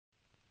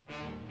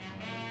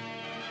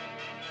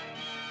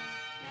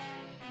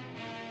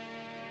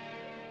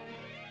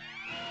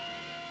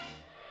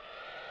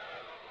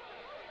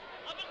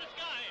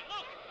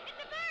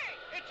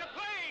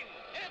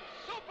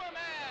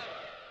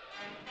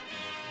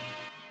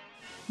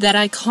That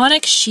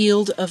iconic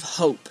shield of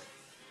hope,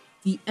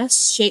 the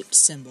S-shaped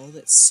symbol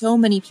that so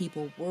many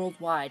people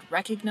worldwide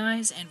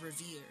recognize and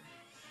revere.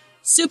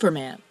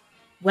 Superman,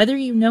 whether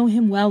you know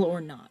him well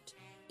or not,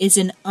 is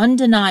an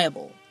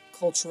undeniable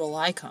cultural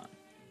icon.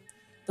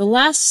 The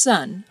last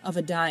son of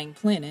a dying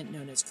planet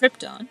known as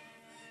Krypton,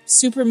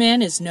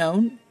 Superman is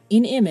known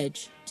in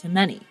image to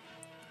many.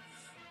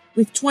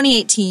 With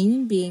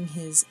 2018 being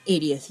his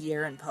 80th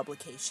year in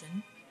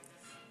publication,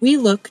 we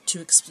look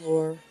to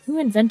explore who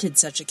invented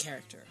such a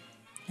character,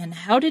 and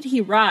how did he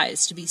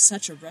rise to be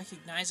such a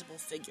recognizable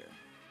figure?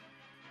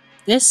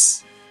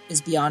 This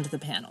is Beyond the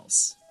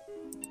Panels.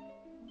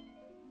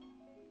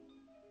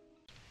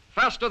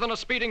 Faster than a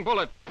speeding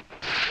bullet,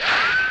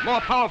 more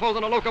powerful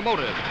than a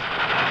locomotive,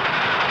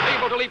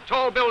 able to leap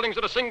tall buildings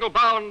at a single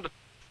bound,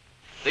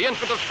 the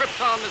infant of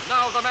Krypton is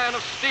now the man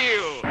of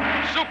steel,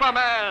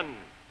 Superman.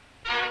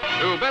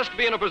 To best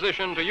be in a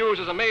position to use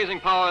his amazing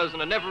powers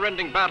in a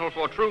never-ending battle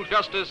for true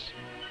justice,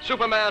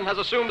 Superman has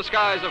assumed the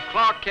guise of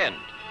Clark Kent,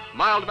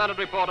 mild-mannered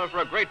reporter for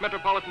a great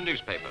metropolitan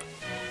newspaper.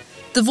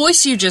 The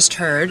voice you just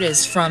heard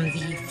is from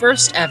the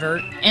first ever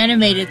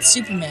animated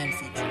Superman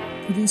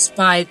feature, produced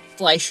by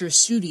Fleischer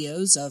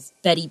Studios of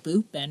Betty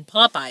Boop and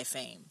Popeye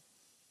fame.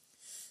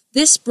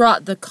 This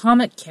brought the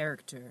comic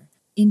character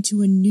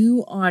into a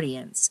new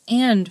audience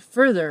and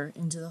further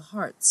into the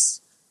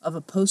hearts of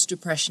a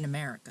post-Depression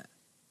America.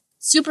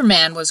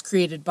 Superman was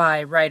created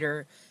by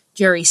writer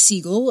Jerry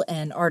Siegel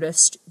and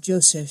artist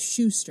Joseph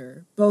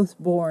Shuster, both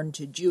born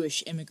to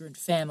Jewish immigrant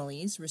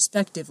families,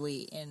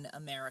 respectively, in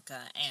America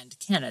and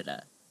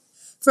Canada.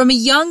 From a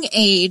young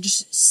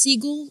age,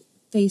 Siegel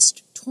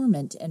faced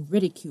torment and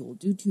ridicule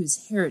due to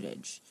his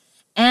heritage,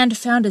 and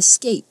found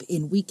escape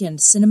in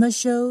weekend cinema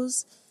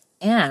shows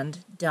and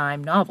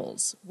dime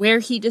novels, where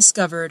he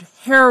discovered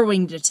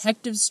harrowing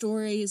detective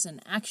stories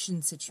and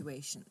action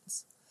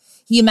situations.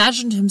 He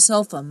imagined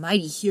himself a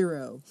mighty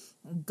hero,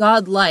 a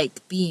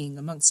godlike being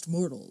amongst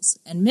mortals,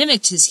 and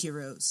mimicked his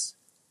heroes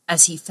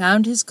as he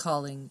found his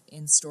calling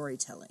in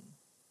storytelling.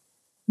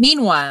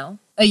 Meanwhile,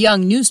 a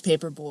young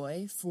newspaper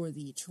boy for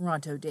the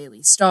Toronto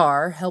Daily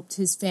Star helped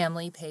his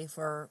family pay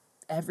for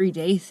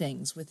everyday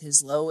things with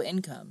his low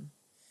income.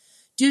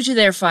 Due to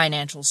their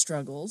financial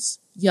struggles,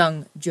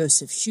 young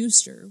Joseph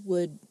Shuster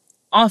would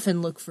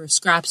often look for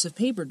scraps of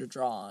paper to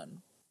draw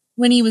on.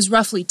 When he was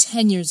roughly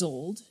 10 years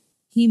old,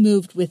 he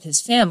moved with his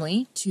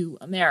family to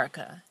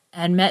America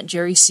and met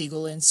Jerry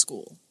Siegel in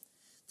school.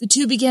 The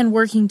two began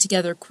working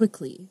together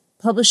quickly,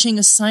 publishing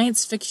a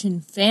science fiction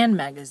fan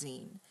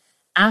magazine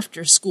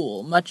after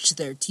school, much to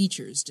their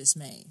teachers'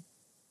 dismay.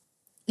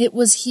 It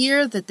was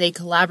here that they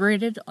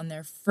collaborated on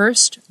their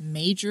first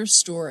major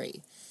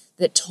story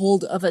that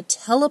told of a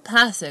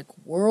telepathic,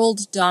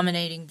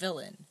 world-dominating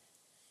villain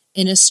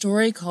in a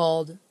story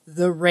called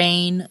The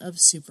Reign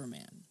of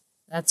Superman.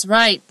 That's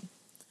right.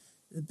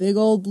 The big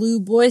old blue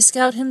Boy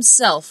Scout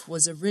himself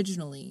was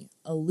originally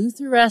a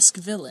Luthor-esque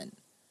villain,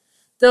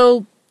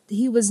 though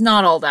he was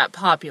not all that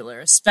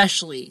popular,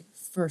 especially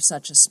for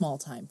such a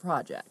small-time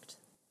project.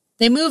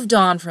 They moved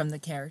on from the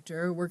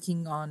character,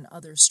 working on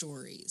other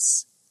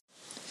stories.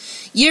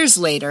 Years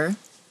later,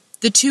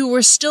 the two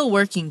were still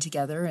working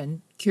together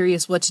and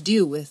curious what to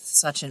do with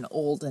such an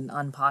old and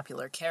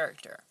unpopular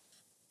character.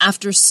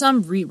 After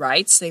some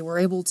rewrites, they were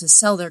able to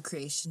sell their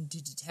creation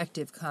to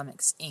Detective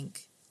Comics,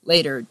 Inc.,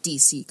 later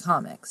DC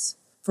Comics,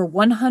 for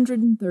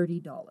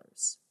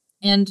 $130,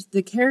 and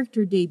the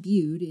character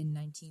debuted in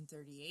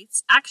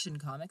 1938's Action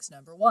Comics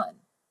 #1.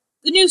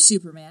 The new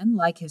Superman,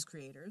 like his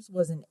creators,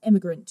 was an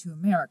immigrant to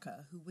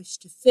America who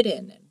wished to fit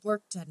in and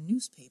worked at a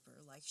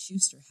newspaper like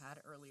Shuster had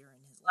earlier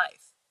in his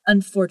life.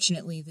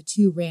 Unfortunately, the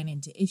two ran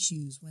into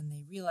issues when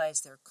they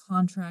realized their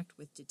contract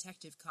with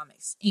Detective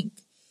Comics, Inc.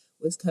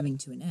 was coming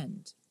to an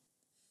end.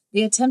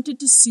 They attempted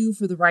to sue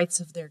for the rights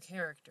of their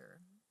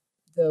character,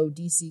 though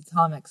DC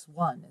Comics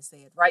won as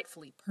they had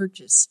rightfully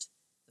purchased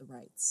the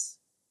rights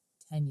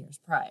 10 years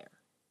prior.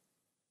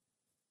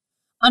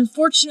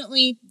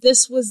 Unfortunately,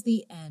 this was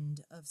the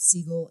end of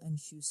Siegel and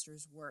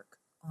Shuster's work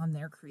on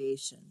their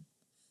creation.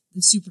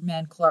 The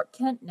Superman Clark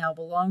Kent now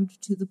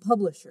belonged to the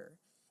publisher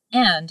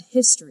and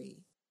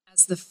history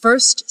as the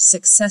first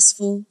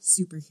successful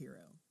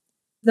superhero,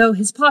 though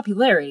his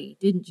popularity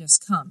didn't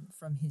just come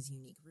from his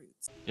unique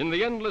roots. In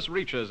the endless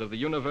reaches of the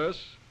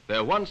universe,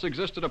 there once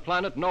existed a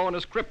planet known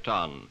as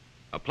Krypton,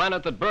 a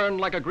planet that burned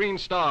like a green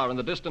star in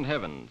the distant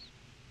heavens.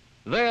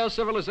 There,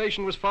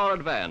 civilization was far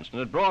advanced and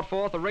had brought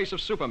forth a race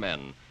of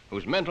supermen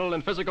whose mental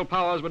and physical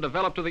powers were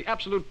developed to the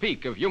absolute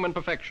peak of human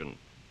perfection.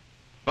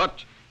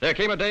 But there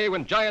came a day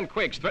when giant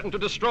quakes threatened to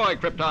destroy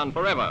Krypton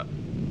forever.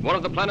 One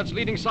of the planet's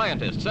leading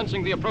scientists,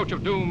 sensing the approach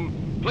of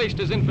doom, placed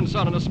his infant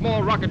son in a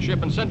small rocket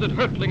ship and sent it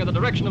hurtling in the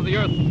direction of the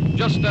Earth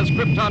just as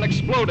Krypton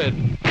exploded.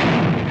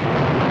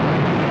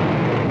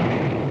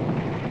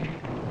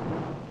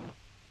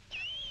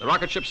 The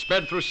rocket ship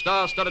sped through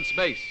star-studded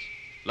space,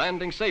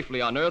 landing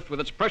safely on Earth with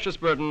its precious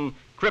burden,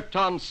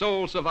 Krypton's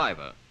sole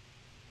survivor.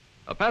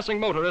 A passing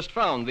motorist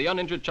found the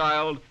uninjured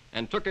child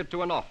and took it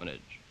to an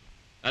orphanage.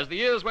 As the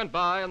years went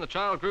by and the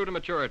child grew to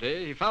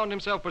maturity, he found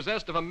himself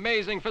possessed of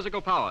amazing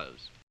physical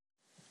powers.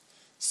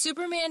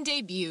 Superman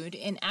debuted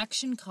in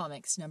Action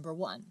Comics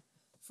 #1,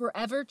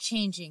 forever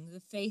changing the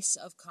face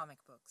of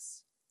comic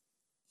books.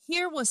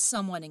 Here was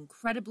someone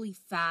incredibly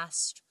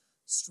fast,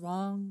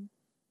 strong,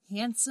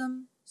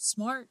 handsome,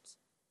 smart,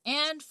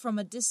 and from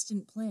a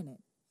distant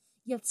planet,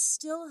 yet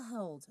still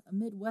held a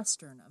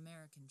Midwestern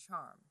American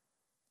charm.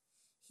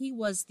 He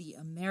was the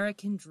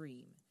American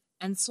dream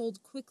and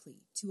sold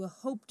quickly to a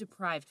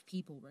hope-deprived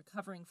people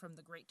recovering from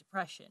the Great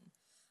Depression,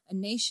 a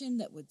nation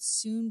that would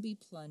soon be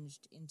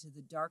plunged into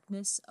the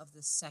darkness of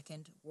the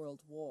Second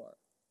World War.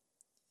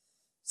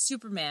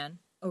 Superman,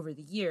 over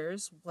the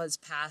years, was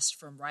passed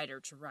from writer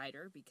to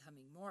writer,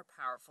 becoming more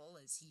powerful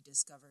as he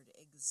discovered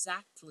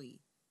exactly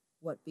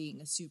what being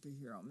a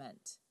superhero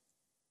meant.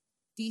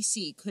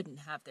 DC couldn't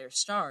have their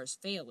stars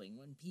failing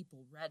when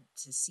people read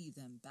to see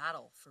them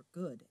battle for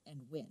good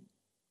and win.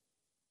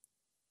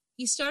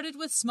 He started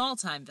with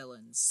small-time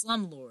villains,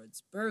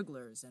 slumlords,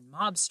 burglars, and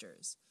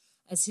mobsters,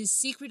 as his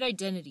secret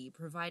identity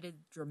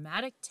provided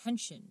dramatic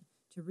tension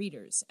to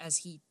readers as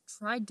he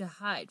tried to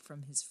hide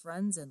from his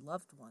friends and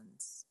loved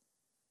ones,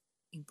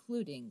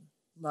 including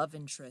love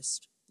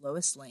interest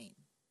Lois Lane.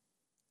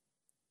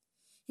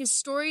 His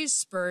stories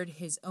spurred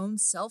his own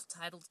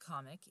self-titled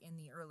comic in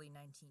the early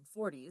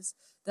 1940s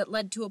that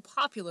led to a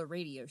popular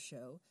radio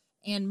show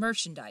and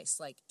merchandise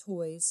like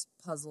toys,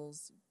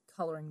 puzzles,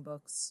 coloring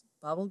books,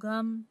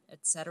 bubblegum,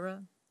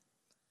 etc.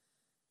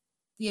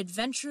 The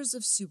Adventures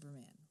of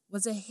Superman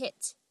was a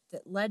hit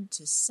that led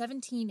to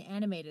 17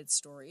 animated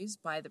stories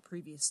by the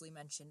previously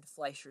mentioned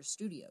Fleischer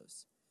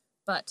Studios.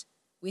 But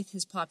with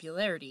his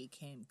popularity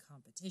came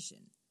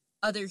competition,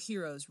 other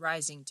heroes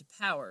rising to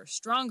power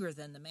stronger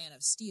than the Man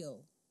of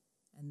Steel,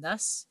 and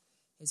thus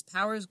his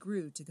powers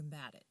grew to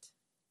combat it.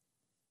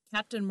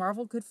 Captain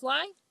Marvel could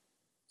fly?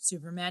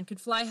 Superman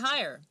could fly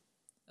higher.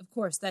 Of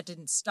course, that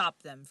didn't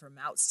stop them from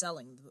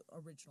outselling the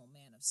original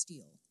Man of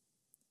Steel.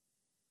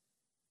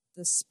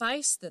 The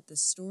spice that the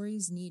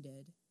stories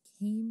needed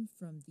came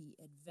from the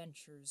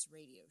Adventures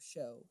radio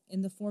show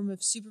in the form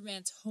of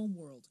Superman's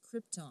homeworld,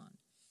 Krypton,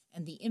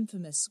 and the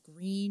infamous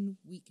green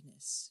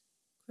weakness,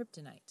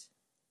 kryptonite.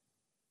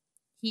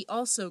 He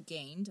also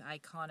gained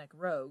iconic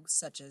rogues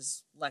such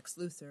as Lex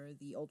Luthor,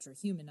 the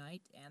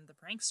Ultra-Humanite, and the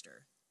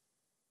Prankster.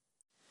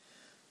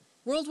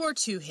 World War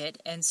II hit,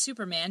 and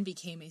Superman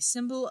became a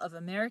symbol of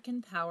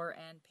American power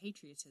and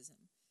patriotism,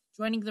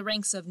 joining the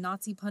ranks of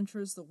Nazi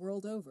punchers the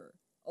world over,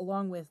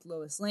 along with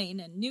Lois Lane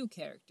and new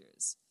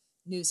characters,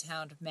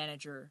 Newshound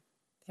manager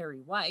Perry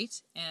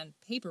White and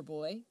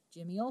Paperboy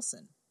Jimmy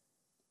Olsen.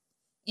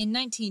 In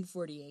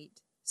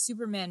 1948,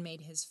 Superman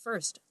made his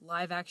first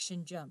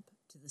live-action jump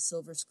to the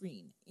silver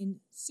screen in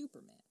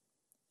Superman.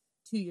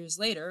 2 years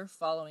later,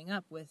 following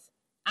up with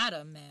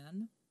Atom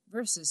Man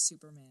vs.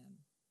 Superman,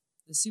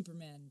 the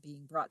Superman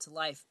being brought to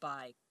life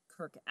by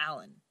Kirk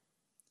Alyn.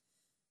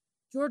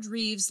 George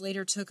Reeves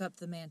later took up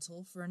the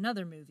mantle for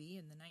another movie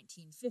in the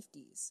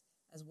 1950s,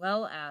 as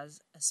well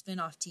as a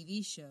spin-off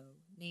TV show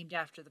named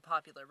after the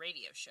popular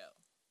radio show.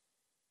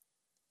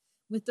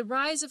 With the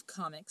rise of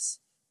comics,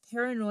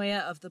 paranoia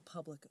of the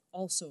public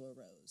also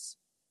arose.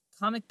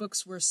 Comic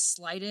books were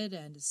slighted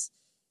and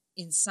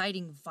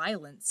inciting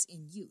violence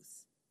in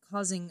youth,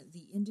 causing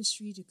the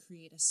industry to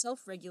create a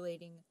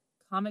self-regulating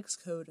Comics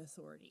Code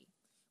Authority,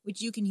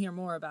 which you can hear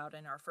more about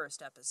in our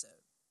first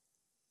episode.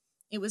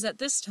 It was at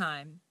this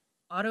time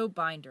Otto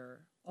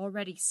Binder,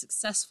 already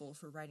successful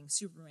for writing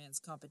Superman's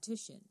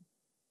competition,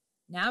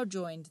 now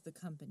joined the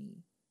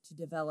company to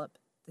develop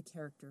the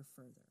character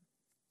further.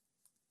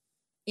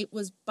 It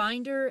was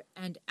Binder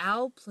and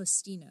Al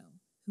Plastino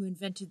who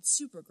invented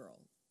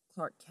Supergirl,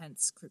 Clark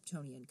Kent's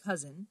Kryptonian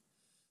cousin,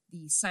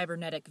 the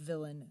cybernetic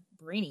villain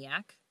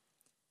Brainiac,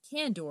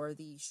 Kandor,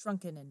 the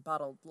shrunken and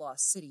bottled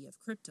lost city of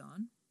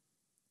Krypton,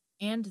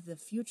 and the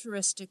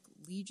futuristic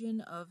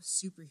Legion of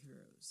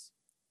Superheroes.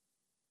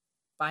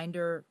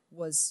 Binder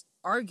was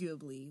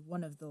arguably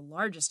one of the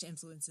largest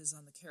influences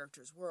on the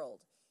character's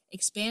world,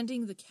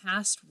 expanding the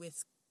cast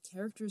with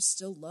characters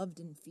still loved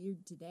and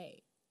feared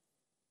today.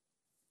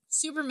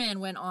 Superman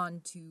went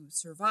on to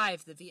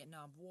survive the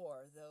Vietnam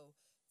War, though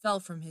fell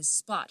from his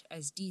spot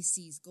as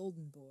DC's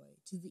Golden Boy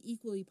to the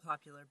equally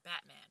popular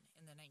Batman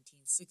in the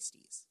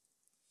 1960s.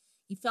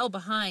 He fell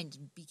behind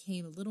and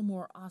became a little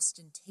more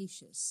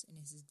ostentatious in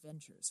his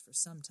adventures for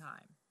some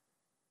time.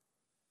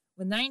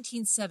 When the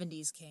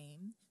 1970s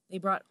came, they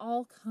brought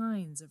all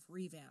kinds of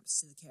revamps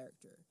to the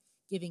character,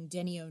 giving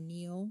Denny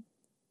O'Neil,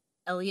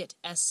 Elliot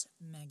S.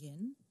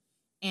 Magin,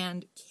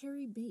 and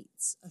Cary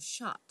Bates a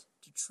shot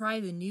to try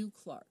the new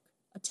Clark,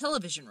 a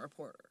television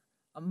reporter,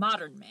 a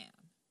modern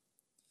man.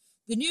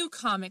 The new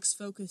comics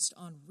focused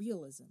on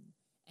realism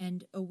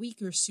and a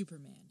weaker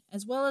Superman,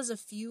 as well as a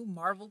few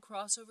Marvel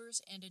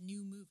crossovers and a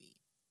new movie.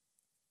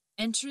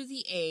 Enter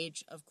the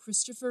age of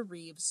Christopher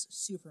Reeve's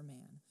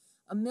Superman,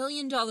 a $1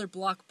 million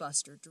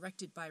blockbuster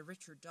directed by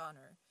Richard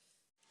Donner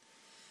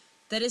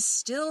that is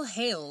still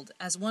hailed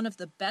as one of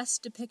the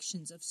best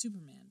depictions of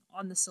Superman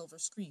on the silver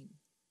screen.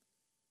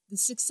 The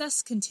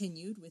success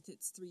continued with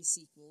its 3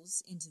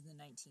 sequels into the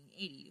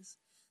 1980s,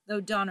 though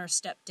Donner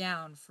stepped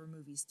down for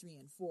movies 3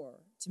 and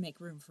 4 to make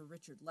room for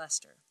Richard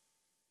Lester.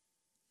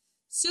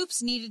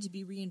 Supes needed to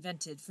be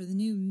reinvented for the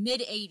new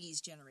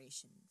mid-80s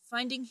generation,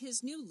 finding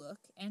his new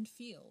look and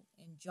feel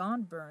in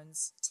John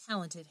Byrne's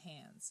talented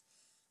hands,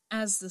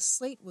 as the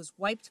slate was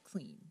wiped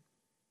clean.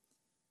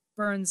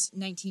 Byrne's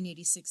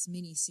 1986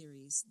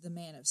 miniseries, The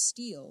Man of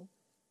Steel,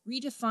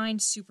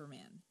 redefined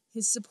Superman,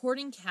 his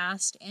supporting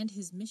cast, and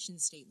his mission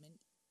statement,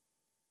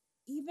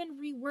 even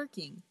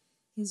reworking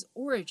his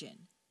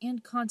origin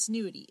and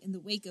continuity in the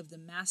wake of the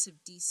massive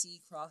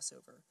DC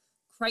crossover,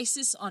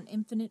 Crisis on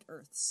Infinite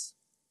Earths.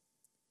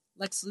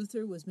 Lex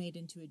Luthor was made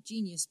into a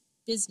genius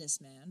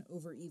businessman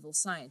over evil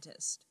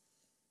scientist,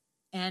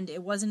 and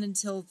it wasn't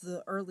until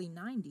the early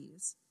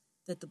 90s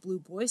that the Blue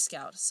Boy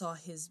Scout saw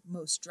his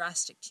most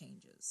drastic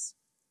changes.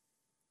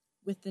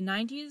 With the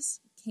 90s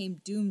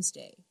came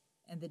Doomsday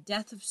and the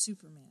death of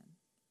Superman,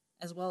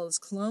 as well as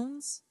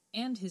clones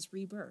and his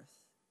rebirth.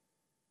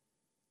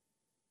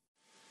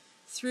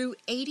 Through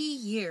 80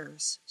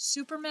 years,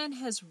 Superman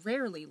has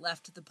rarely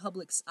left the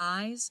public's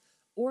eyes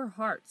or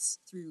hearts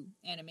through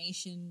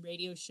animation,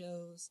 radio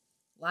shows,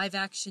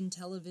 live-action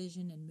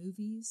television and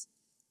movies,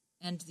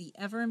 and the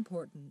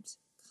ever-important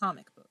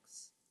comic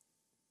books.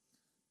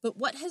 But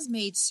what has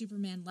made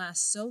Superman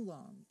last so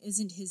long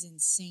isn't his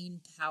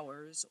insane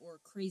powers or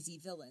crazy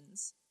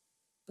villains,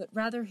 but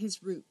rather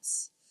his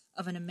roots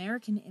of an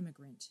American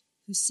immigrant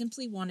who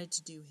simply wanted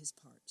to do his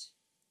part.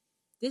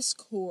 This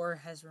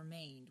core has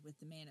remained with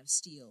the Man of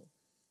Steel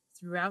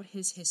throughout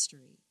his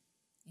history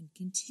and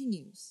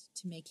continues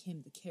to make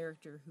him the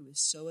character who is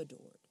so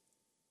adored.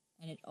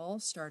 And it all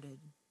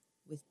started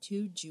with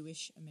 2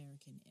 Jewish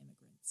American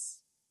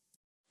immigrants.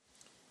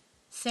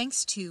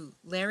 Thanks to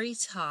Larry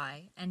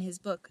Tye and his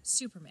book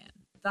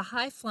Superman, The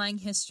High-Flying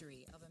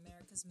History of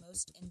America's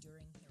Most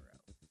Enduring Hero,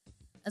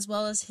 as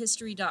well as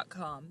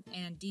History.com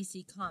and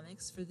DC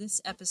Comics for this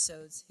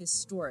episode's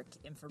historic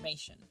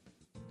information.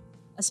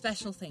 A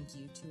special thank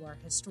you to our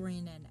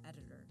historian and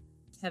editor,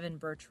 Kevin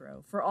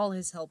Bertro, for all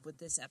his help with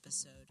this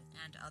episode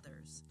and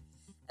others,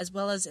 as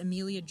well as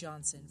Amelia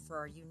Johnson for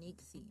our unique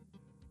theme.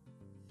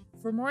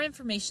 For more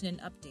information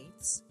and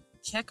updates,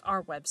 check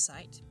our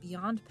website,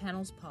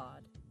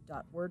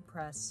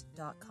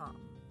 beyondpanelspod.wordpress.com,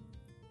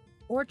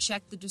 or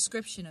check the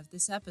description of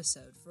this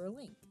episode for a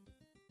link.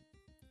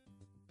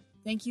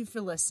 Thank you for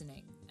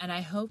listening, and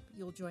I hope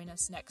you'll join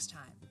us next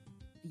time,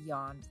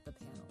 Beyond the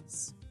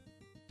Panels.